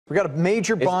We got a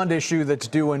major bond issue that's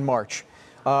due in March.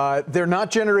 They're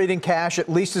not generating cash, at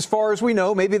least as far as we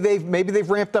know. Maybe they've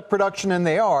ramped up production, and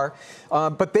they are.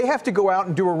 But they have to go out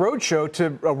and do a roadshow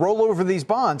to roll over these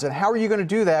bonds. And how are you going to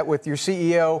do that with your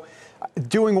CEO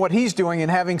doing what he's doing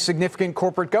and having significant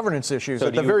corporate governance issues? So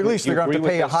at the very least, they're going to have to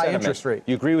pay a high interest rate.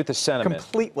 You agree with the sentiment?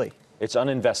 Completely. It's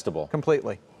uninvestable.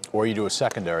 Completely. Or you do a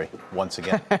secondary once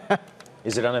again.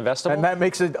 Is it uninvestable? And that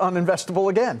makes it uninvestable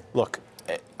again. Look,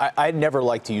 I'd never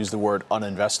like to use the word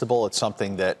uninvestable. It's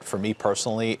something that, for me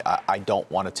personally, I don't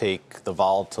want to take the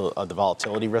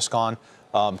volatility risk on.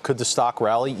 Could the stock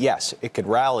rally? Yes, it could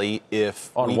rally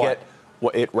if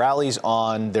it rallies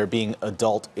on there being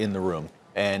adult in the room.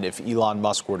 And if Elon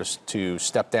Musk were to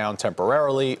step down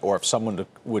temporarily, or if someone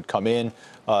would come in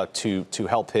to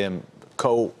help him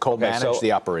co-manage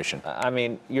the operation. I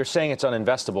mean, you're saying it's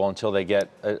uninvestable until they get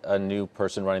a new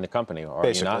person running the company, or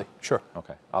basically, are you not? Sure.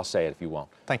 Okay, I'll say it if you won't.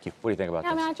 Thank you. What do you think about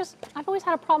this? I mean, I've always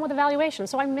had a problem with the valuation,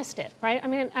 so I missed it, right? I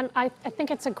mean, and I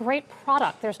think it's a great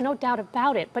product. There's no doubt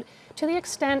about it. But to the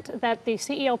extent that the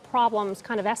CEO problems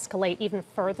kind of escalate even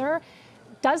further,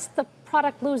 does the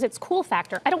product lose its cool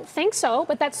factor? I don't think so,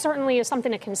 but that certainly is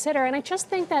something to consider. And I just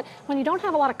think that when you don't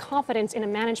have a lot of confidence in a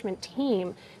management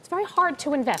team, it's very hard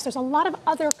to invest. There's a lot of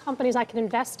other companies I can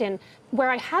invest in where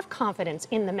I have confidence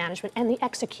in the management and the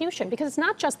execution, because it's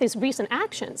not just these recent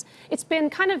actions. It's been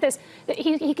kind of this,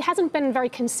 he hasn't been very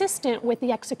consistent with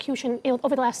the execution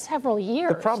over the last several years.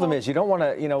 The problem is you don't want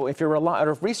to, if you're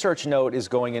a research note is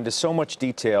going into so much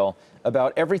detail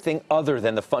about everything other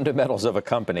than the fundamentals of a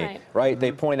company, right?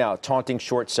 They point out taunting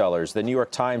short sellers, the New York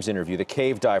Times interview, the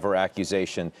cave diver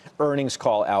accusation, earnings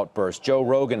call outburst, Joe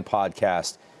Rogan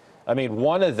podcast. I mean,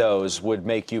 one of those would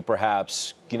make you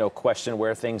perhaps, question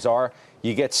where things are.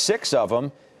 You get 6 of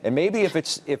them, and maybe if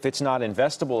it's not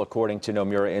investable, according to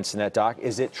Nomura Internet Doc,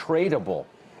 is it tradable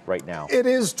right now? It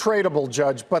is tradable,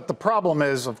 Judge, but the problem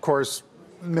is, of course,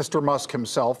 Mr. Musk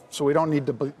himself, so we don't need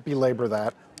to belabor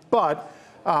that. But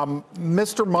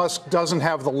Mr. Musk doesn't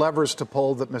have the levers to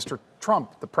pull that Mr.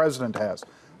 Trump, the president, has.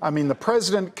 I mean, the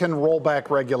president can roll back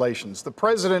regulations. The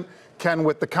president can,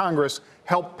 with the Congress,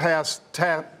 help pass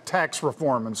tax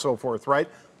reform and so forth, right?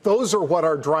 Those are what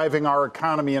are driving our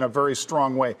economy in a very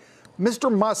strong way.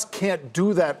 Mr. Musk can't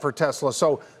do that for Tesla.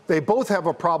 So they both have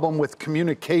a problem with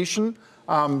communication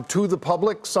to the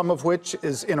public, some of which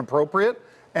is inappropriate.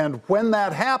 And when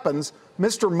that happens,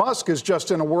 Mr. Musk is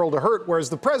just in a world of hurt, whereas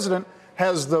the president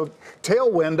has the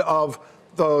tailwind of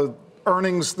the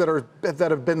earnings that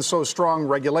have been so strong,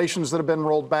 regulations that have been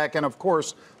rolled back, and of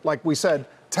course, like we said,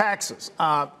 taxes.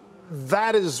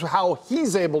 That is how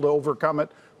he's able to overcome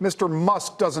it. Mr.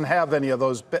 Musk doesn't have any of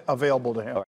those available to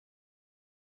him.